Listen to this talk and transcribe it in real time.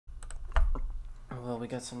Well, we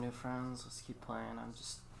got some new friends. Let's keep playing.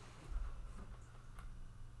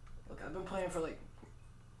 Look, I've been playing for like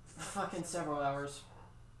fucking several hours.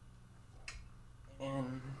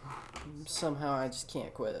 And somehow I just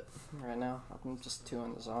can't quit it right now. I'm just too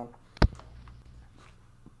in the zone.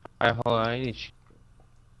 Alright, hold on, I need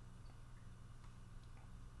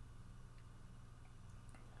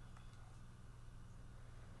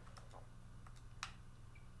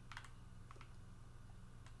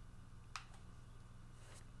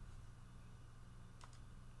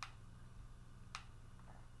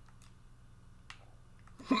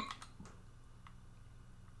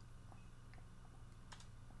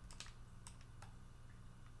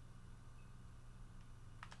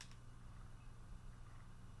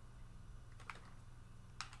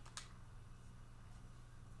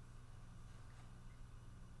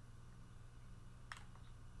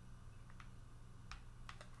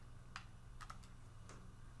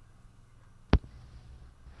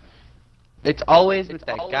It's always with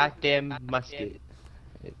that goddamn musket.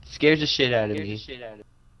 It scares the shit out of me.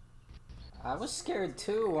 I was scared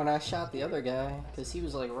too when I shot the other guy, because he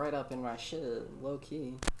was like right up in my shit, low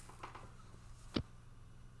key.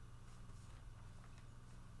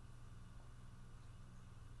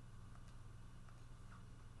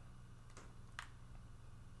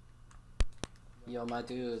 Yo, my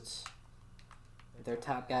dudes. Their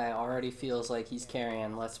top guy already feels like he's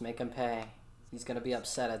carrying. Let's make him pay. He's gonna be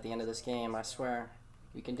upset at the end of this game, I swear.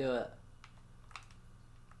 We can do it.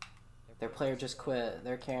 Their player just quit.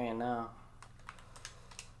 They're carrying now.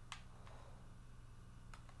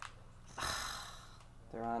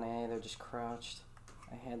 They're on A, they're just crouched.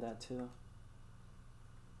 I had that too.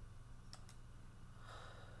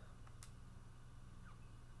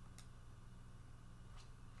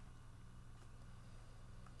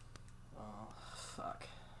 Oh, fuck.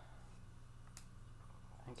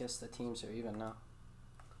 I guess the teams are even now.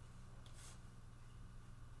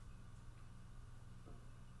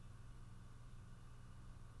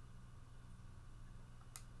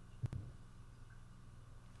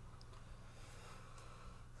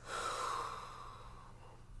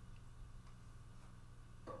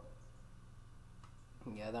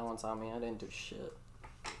 Yeah, that one's on me. I didn't do shit.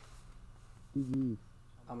 I'm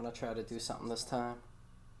gonna try to do something this time.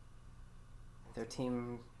 Their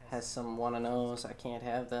team has some 1-0s. I can't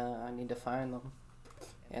have that. I need to find them.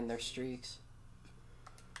 And their streaks.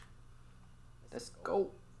 Let's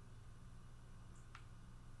go.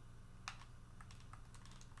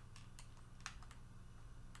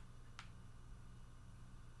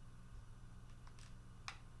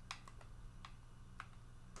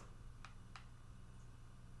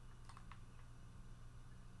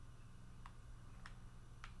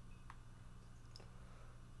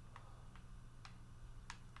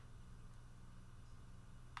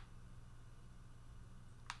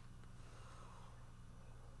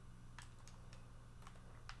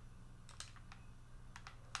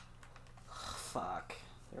 Fuck.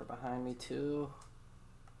 They're behind me too.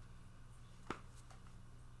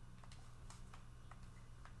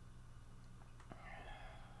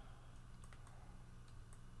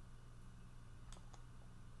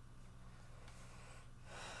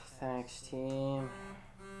 Thanks, team.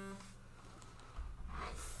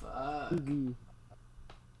 Fuck.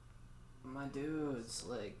 My dudes,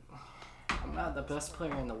 like, I'm not the best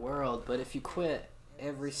player in the world, but if you quit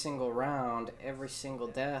every single round, every single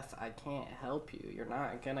death, I can't help you. You're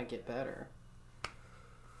not gonna get better.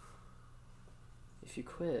 If you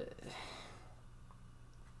quit.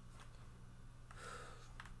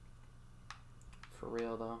 For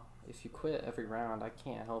real though. If you quit every round, I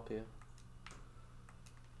can't help you.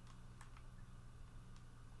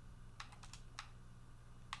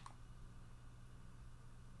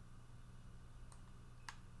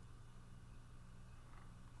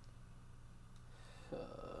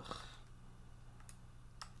 Ugh.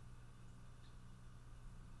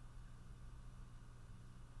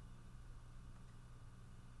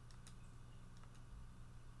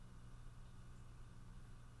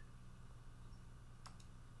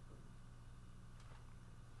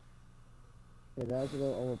 Yeah, that was a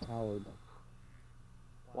little overpowered.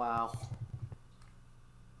 Wow.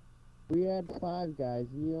 We had 5 guys,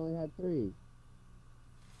 you only had 3.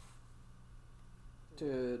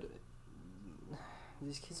 Dude,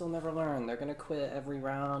 these kids will never learn. They're gonna quit every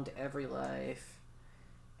round, every life,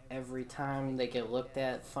 every time they get looked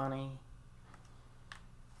at funny.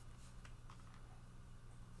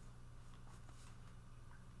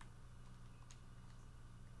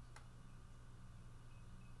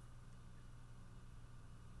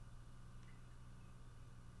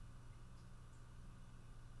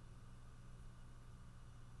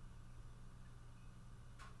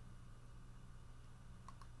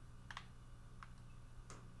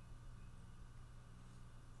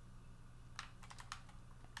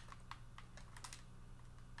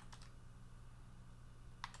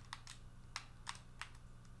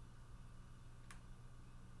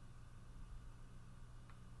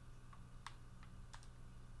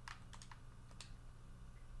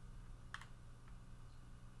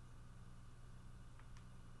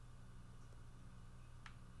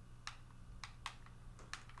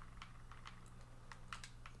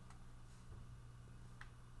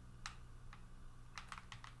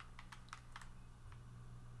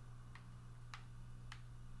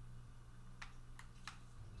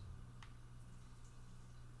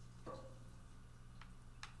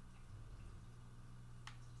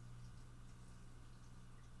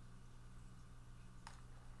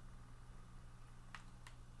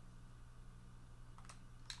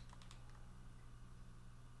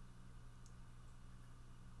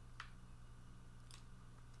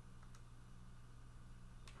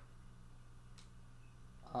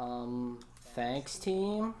 Thanks,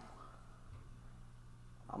 team.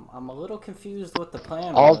 I'm a little confused what the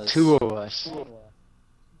plan All was. two of us.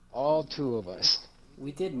 All two of us.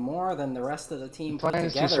 We did more than the rest of the team The put plan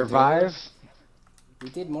is together, to survive. dude. We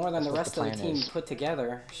did more than the That's what rest the of the plan team is. put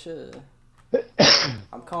together. Shit.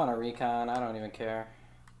 I'm calling a recon. I don't even care.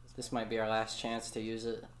 This might be our last chance to use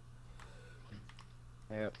it.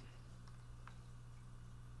 Yep.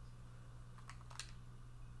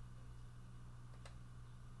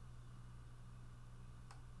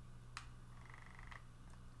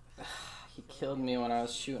 He killed me when I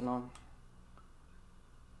was shooting him.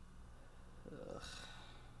 Ugh.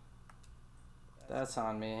 That's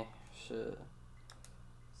on me. Shit.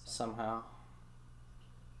 Somehow.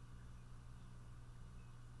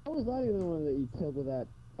 How was I the one that you killed with that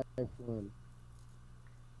one?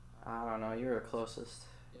 I don't know. You were closest.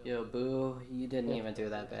 Yo, Boo, you didn't even do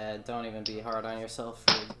that bad. Don't even be hard on yourself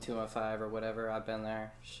for 2 and 5 or whatever. I've been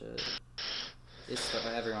there. Shit. It's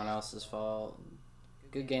everyone else's fault.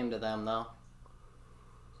 Good game to them, though.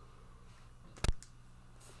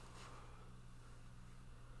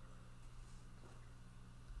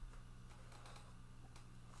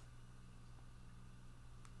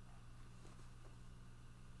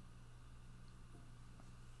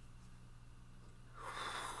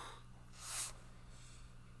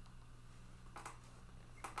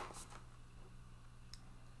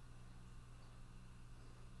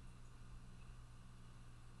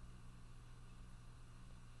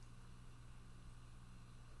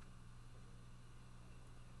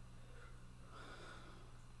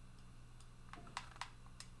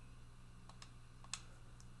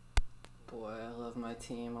 Boy, I love my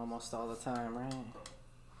team almost all the time, right?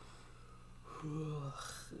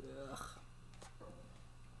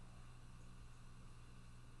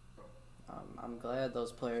 I'm glad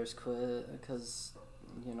those players quit because,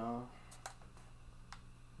 you know,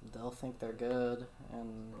 they'll think they're good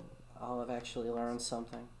and I'll have actually learned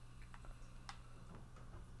something.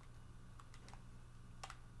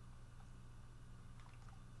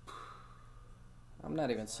 I'm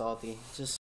not even salty, just